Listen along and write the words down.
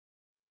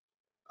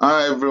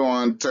Hi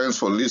everyone, thanks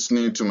for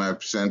listening to my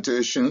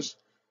presentations.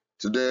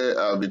 Today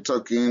I'll be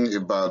talking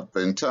about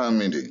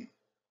pentamidine.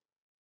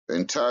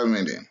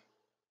 Pentamidine.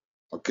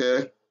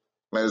 Okay,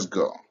 let's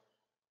go.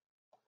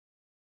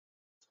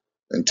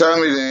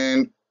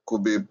 Pentamidine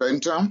could be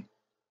Pentam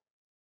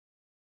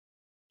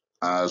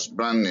as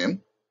brand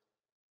name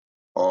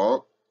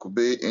or could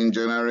be in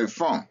generic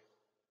form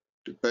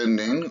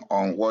depending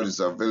on what is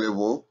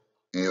available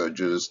in your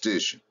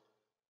jurisdiction.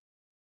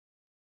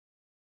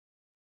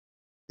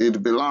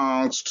 It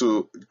belongs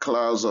to a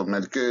class of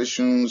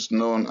medications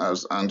known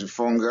as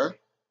antifungal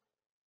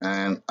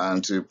and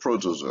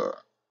antiprotozoal.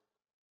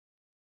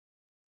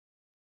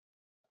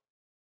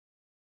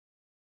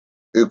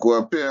 It could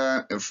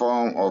appear in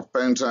form of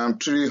pentam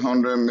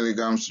 300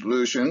 mg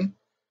solution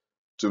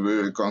to be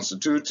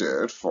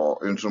reconstituted for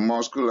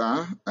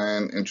intramuscular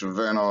and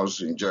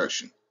intravenous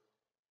injection.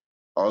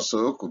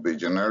 Also could be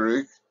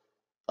generic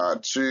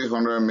at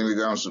 300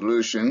 mg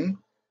solution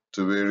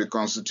to be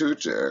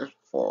reconstituted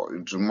for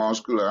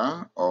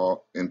intramuscular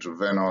or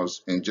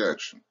intravenous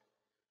injection.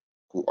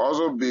 Could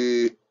also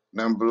be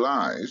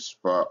nebulized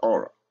per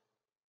oral.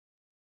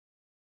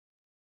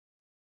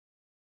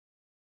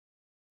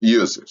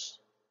 Uses.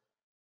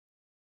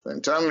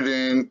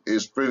 Pentamidine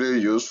is pretty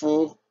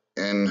useful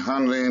in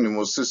handling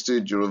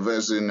Pneumocystis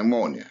jiroveci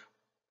pneumonia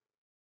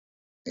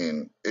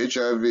in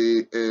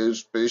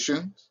HIV/AIDS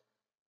patients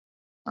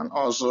and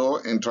also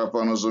in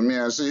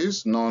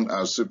trypanosomiasis known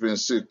as sleeping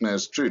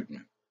sickness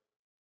treatment.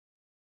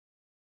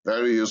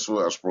 Very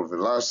useful as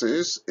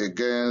prophylaxis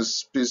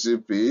against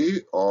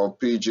PCP or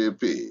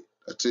PJP,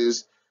 that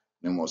is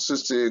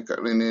pneumocystic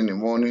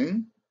pneumonia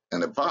in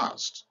the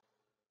past.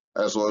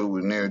 That's what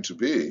we knew it to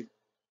be.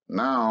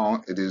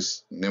 Now it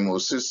is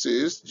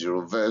Pneumocystis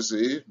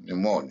jiroveci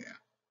pneumonia.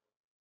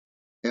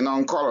 In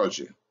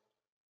oncology,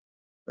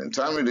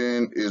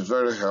 pentamidine is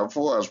very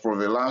helpful as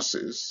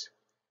prophylaxis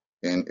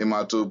in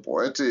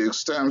hematopoietic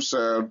stem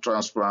cell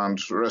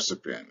transplant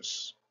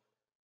recipients.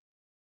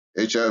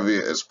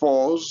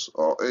 HIV-exposed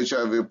or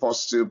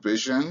HIV-positive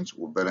patients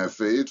will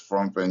benefit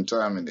from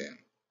pentamidine.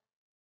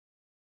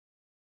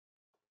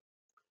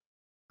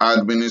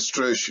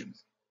 Administration.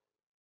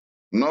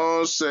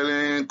 No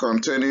saline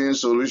containing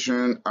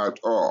solution at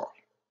all.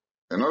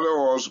 In other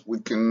words, we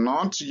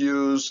cannot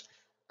use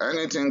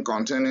anything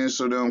containing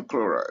sodium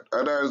chloride,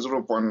 either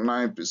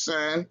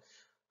 0.9%,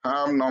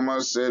 have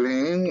normal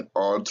saline,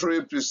 or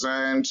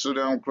 3%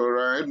 sodium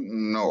chloride.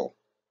 No,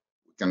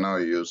 we cannot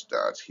use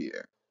that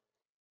here.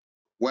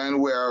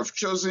 When we have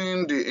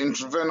chosen the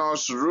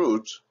intravenous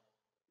route,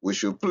 we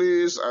should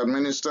please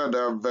administer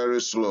that very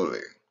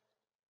slowly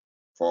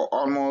for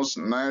almost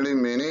 90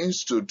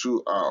 minutes to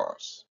 2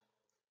 hours.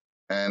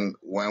 And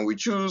when we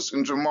choose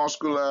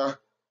intramuscular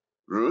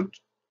route,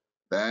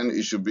 then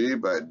it should be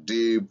by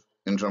deep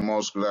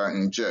intramuscular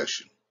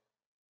injection.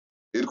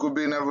 It could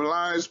be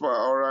nebulized by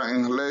oral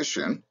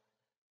inhalation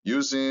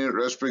using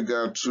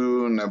Respiratory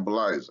 2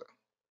 nebulizer.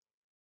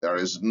 There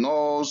is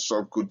no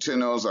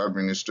subcutaneous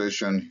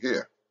administration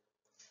here.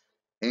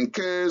 In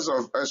case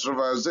of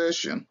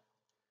extravasation,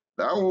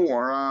 that will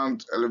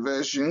warrant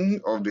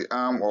elevation of the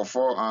arm or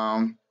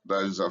forearm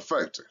that is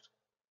affected.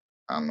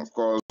 And of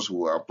course, we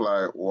will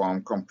apply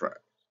warm compress.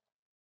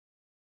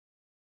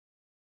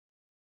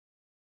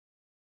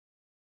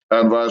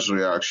 Adverse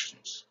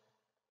reactions.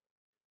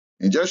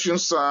 Injection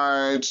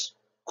sites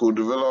could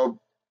develop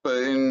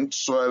pain,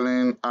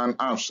 swelling, and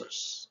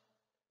abscess.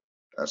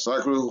 There's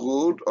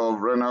likelihood of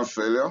renal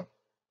failure,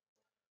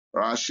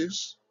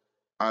 rashes,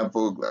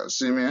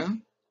 hypoglycemia,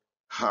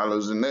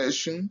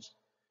 hallucinations,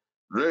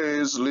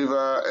 raised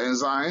liver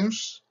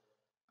enzymes,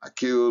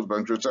 acute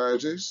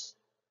pancreatitis,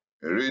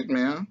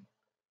 arrhythmia,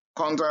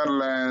 contact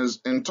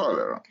lens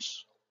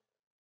intolerance.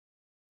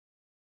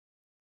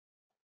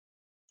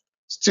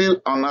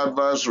 Still on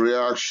adverse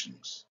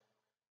reactions.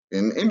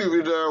 In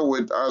individuals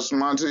with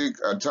asthmatic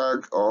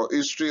attack or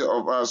history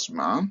of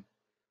asthma,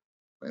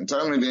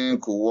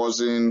 pentamidine could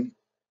worsen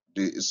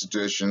the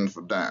situation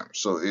for them.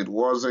 So it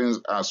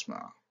worsens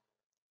asthma.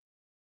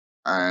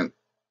 And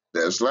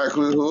there's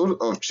likelihood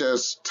of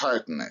chest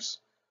tightness.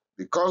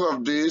 Because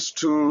of these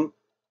two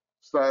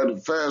side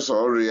effects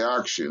or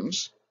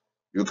reactions,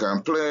 you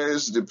can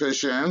place the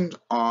patient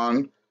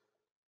on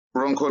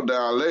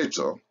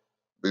bronchodilator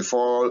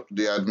before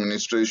the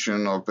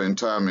administration of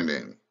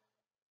pentamidine.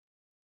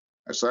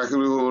 There's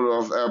likelihood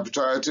of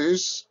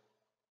hepatitis,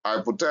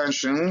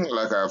 hypotension.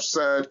 Like I've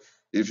said,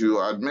 if you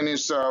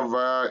administer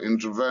via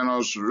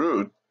intravenous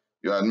route,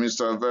 you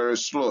administer very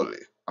slowly.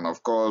 And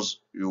of course,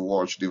 you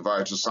watch the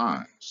vital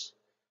signs.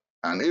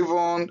 And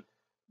even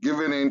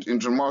giving it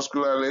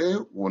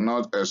intramuscularly will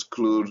not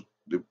exclude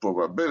the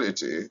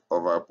probability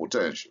of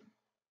hypotension.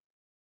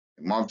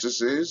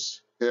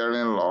 Hemoptysis,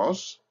 hearing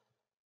loss.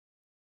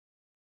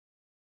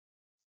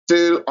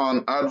 Still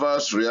on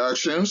adverse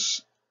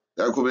reactions,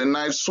 there could be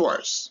night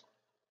sweats,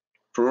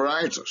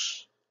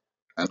 pruritus,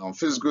 and on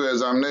physical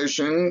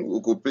examination,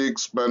 we could pick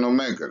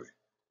splenomegaly.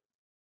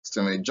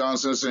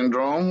 Stevens-Johnson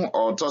syndrome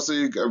or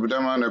toxic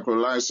epidermal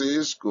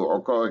necrolysis could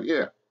occur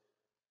here.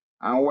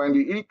 And when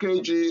the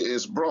EKG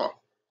is brought,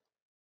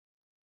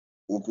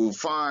 we could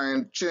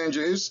find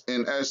changes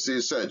in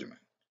ST segment.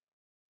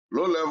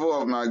 Low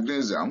level of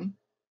magnesium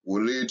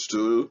will lead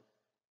to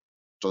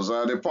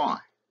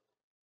tozadipine.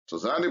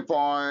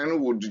 Tozadipine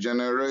would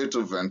degenerate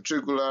to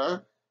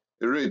ventricular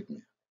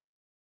arrhythmia.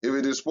 If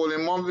it is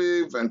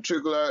polymorphic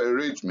ventricular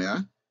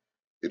arrhythmia,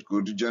 it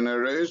could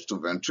degenerate to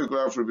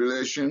ventricular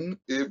fibrillation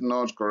if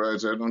not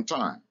corrected on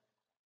time.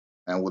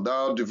 And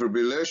without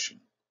defibrillation,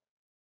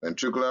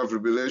 ventricular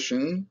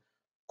fibrillation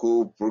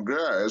could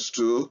progress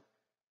to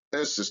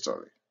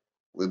asystole.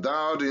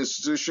 Without the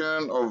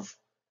institution of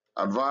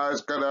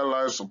advanced cardiac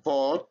life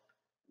support,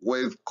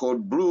 with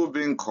code blue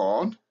being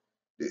called,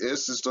 the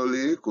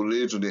asystole could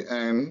lead to the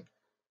end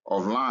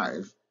of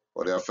life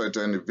for the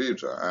affected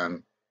individual,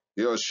 and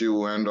he or she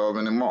will end up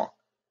in the morgue.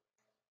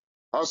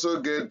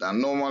 Also, gait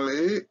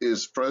anomaly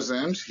is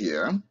present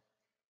here,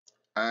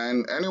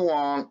 and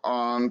anyone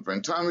on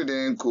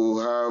pentamidine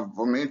could have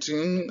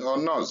vomiting or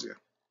nausea.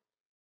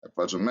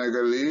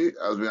 Hepatomegaly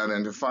has been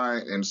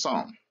identified in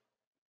some.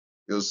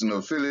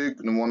 Eosinophilic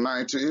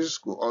pneumonitis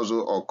could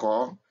also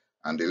occur,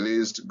 and the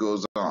list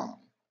goes on.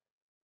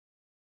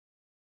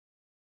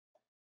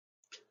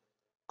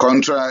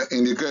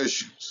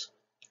 Contraindications.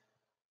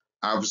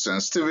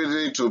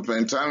 Hypersensitivity to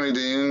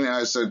pentamidine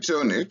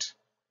isotonic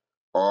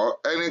or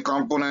any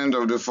component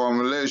of the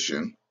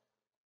formulation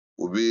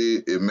will be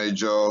a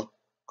major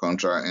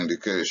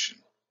contraindication.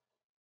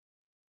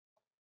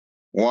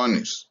 One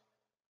is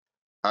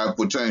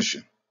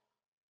hypotension.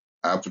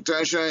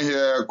 Hypertension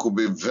here could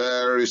be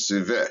very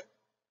severe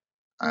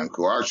and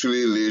could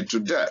actually lead to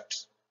death.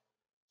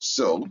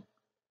 So,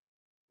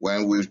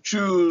 when we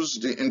choose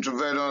the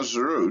intravenous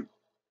route,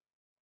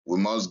 we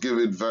must give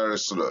it very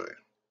slowly.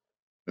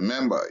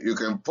 Remember, you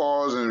can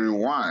pause and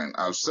rewind.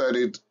 I've said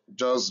it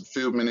just a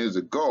few minutes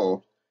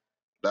ago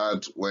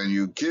that when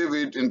you give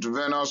it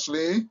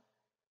intravenously,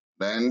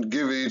 then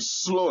give it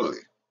slowly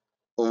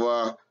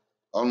over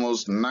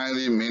almost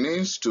 90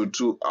 minutes to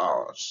 2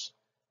 hours.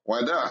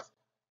 Why that?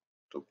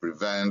 To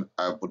prevent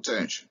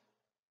hypotension.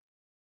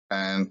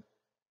 And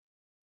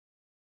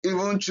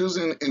even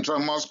choosing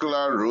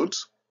intramuscular route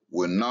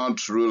will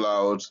not rule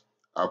out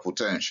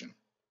hypotension.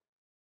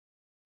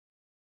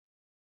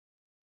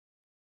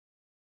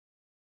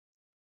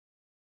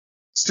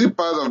 Still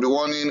part of the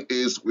warning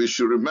is we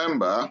should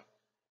remember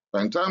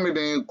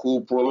pentamidine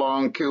could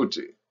prolong QT.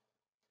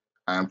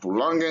 And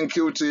prolonging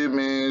QT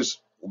means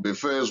we'll be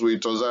faced with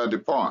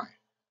tozadipine.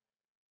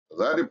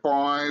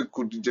 Tozadipine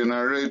could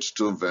degenerate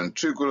to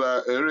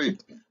ventricular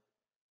arrhythmia.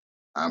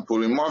 And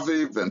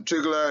polymorphic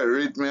ventricular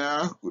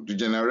arrhythmia could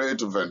degenerate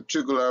to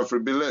ventricular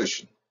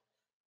fibrillation.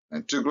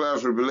 Ventricular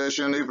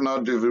fibrillation, if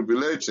not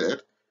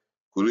defibrillated,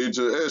 could lead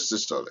to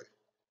asystole.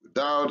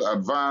 Without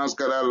advanced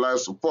cardiac life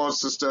support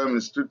system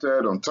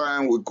instituted on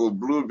time with code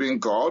blue being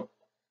called,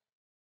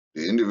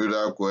 the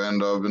individual could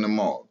end up in the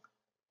morgue.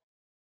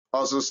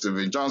 Also,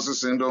 Stevens-Johnson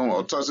syndrome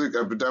or toxic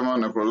epidermal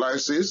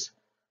necrolysis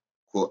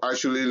could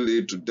actually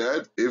lead to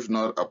death if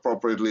not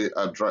appropriately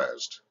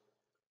addressed.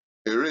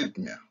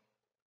 Arrhythmia.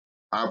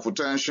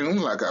 Hypertension,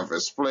 like I've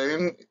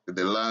explained in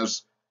the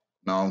last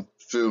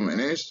few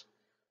minutes,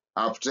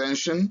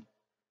 hypertension,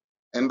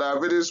 and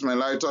diabetes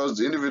mellitus,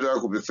 the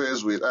individual could be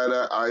faced with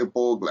either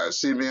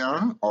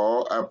hypoglycemia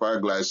or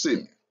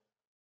hyperglycemia.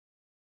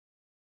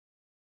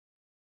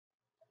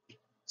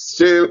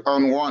 Still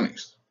on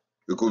warnings,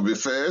 you could be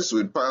faced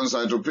with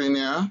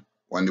pancytopenia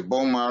when the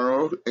bone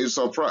marrow is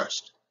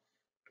suppressed,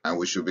 and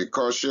we should be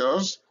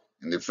cautious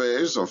in the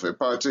face of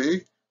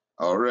hepatic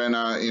or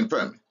renal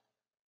impairment.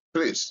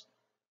 Please,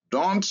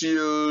 don't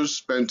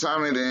use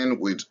pentamidine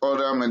with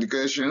other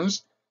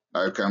medications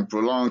that can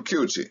prolong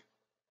QT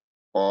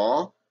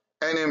or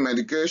any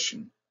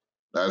medication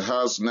that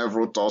has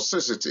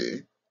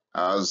nephrotoxicity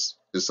as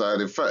a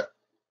side effect.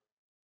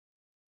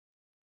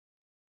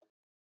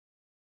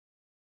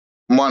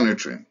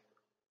 Monitoring.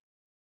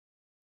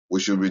 We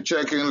should be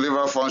checking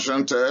liver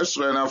function tests,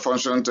 renal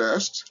function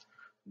tests,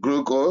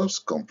 glucose,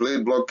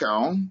 complete blood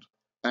count,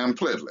 and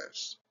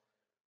platelets,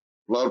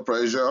 blood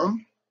pressure,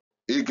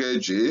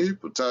 EKG,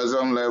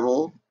 potassium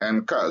level,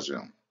 and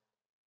calcium.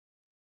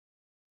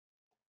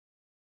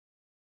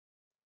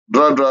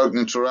 Drug-drug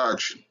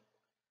interaction.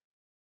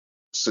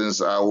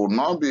 Since I will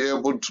not be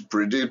able to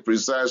predict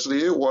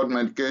precisely what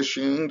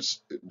medications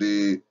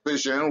the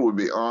patient will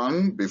be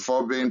on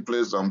before being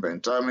placed on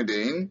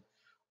pentamidine,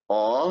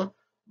 or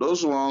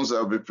those ones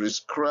that will be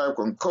prescribed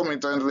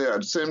concomitantly at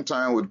the same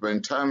time with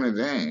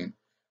pentamidine,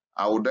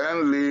 I will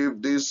then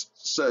leave this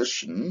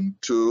session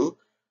to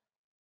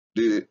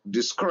the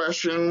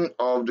discretion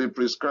of the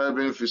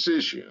prescribing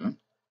physician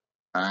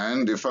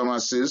and the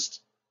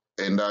pharmacist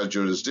in that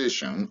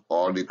jurisdiction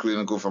or the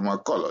clinical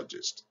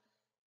pharmacologist,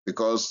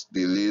 because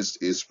the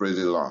list is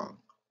pretty long.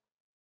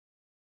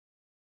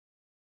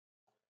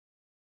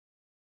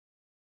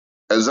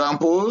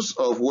 Examples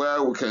of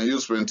where we can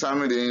use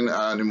pentamidine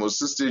are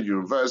Pneumocystis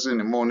jiroveci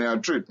pneumonia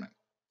treatment.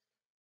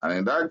 And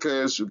in that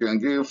case, you can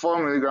give 4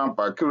 mg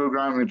per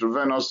kilogram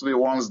intravenously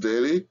once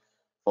daily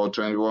for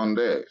 21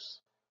 days.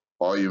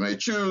 or you may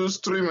choose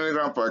 3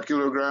 mg per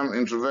kilogram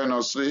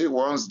intravenously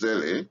once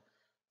daily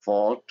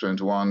for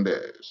 21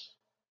 days.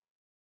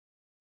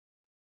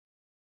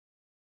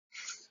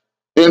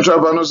 In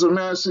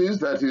trypanosomiasis,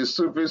 that is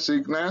sleeping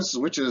sickness,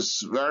 which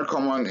is very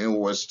common in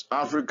West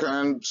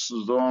African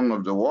zone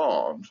of the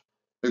world,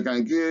 you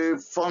can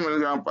give 4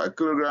 mg per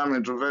kilogram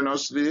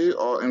intravenously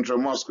or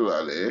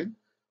intramuscularly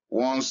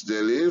once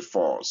daily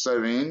for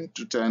 7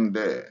 to 10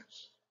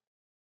 days.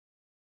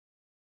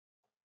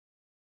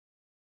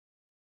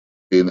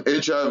 In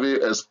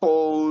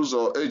HIV-exposed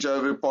or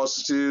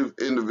HIV-positive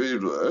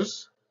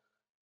individuals,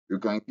 you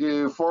can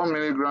give 4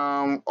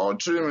 mg or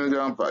 3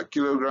 mg per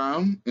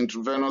kilogram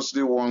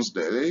intravenously once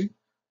daily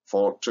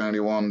for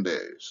 21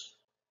 days.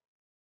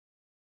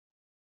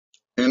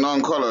 In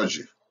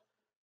oncology,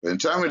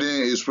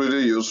 pentamidine is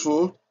pretty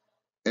useful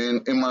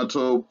in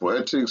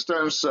hematopoietic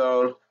stem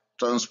cell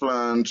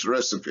transplant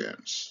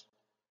recipients.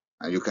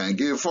 And you can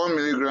give 4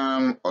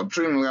 mg or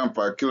 3 mg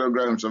per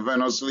kilogram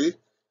intravenously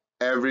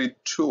every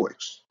 2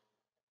 weeks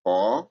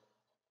or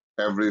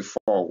every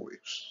 4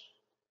 weeks.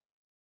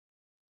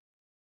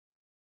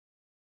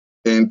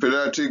 In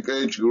pediatric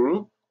age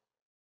group,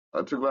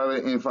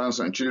 particularly infants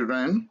and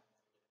children,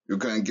 you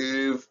can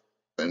give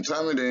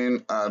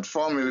pentamidine at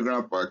 4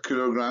 mg per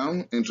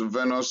kilogram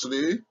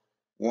intravenously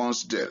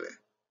once daily.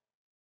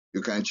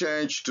 You can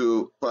change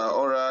to per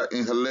oral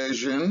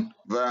inhalation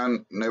via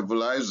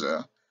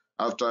nebulizer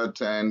after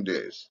 10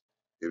 days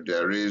if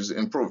there is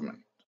improvement.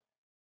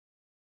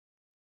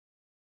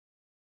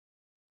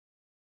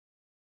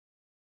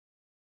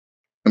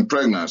 In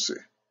pregnancy,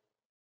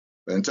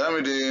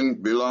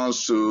 pentamidine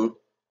belongs to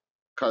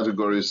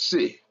category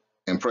C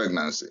in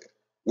pregnancy,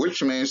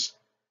 which means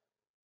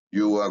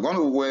you are going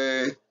to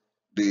weigh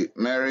the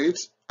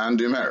merits and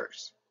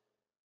demerits,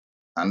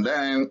 and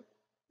then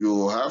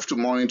you have to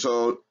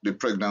monitor the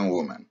pregnant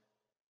woman.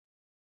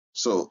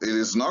 So it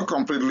is not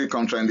completely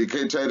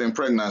contraindicated in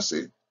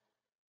pregnancy,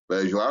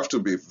 but you have to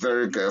be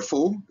very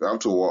careful, you have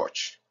to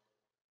watch.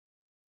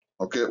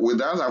 Okay, with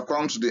that, I've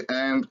come to the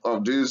end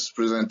of this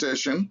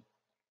presentation.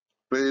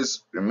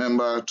 Please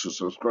remember to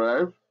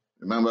subscribe,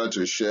 remember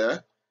to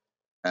share,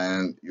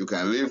 and you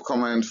can leave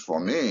comments for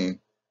me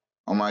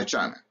on my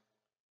channel.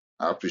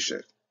 I appreciate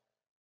it.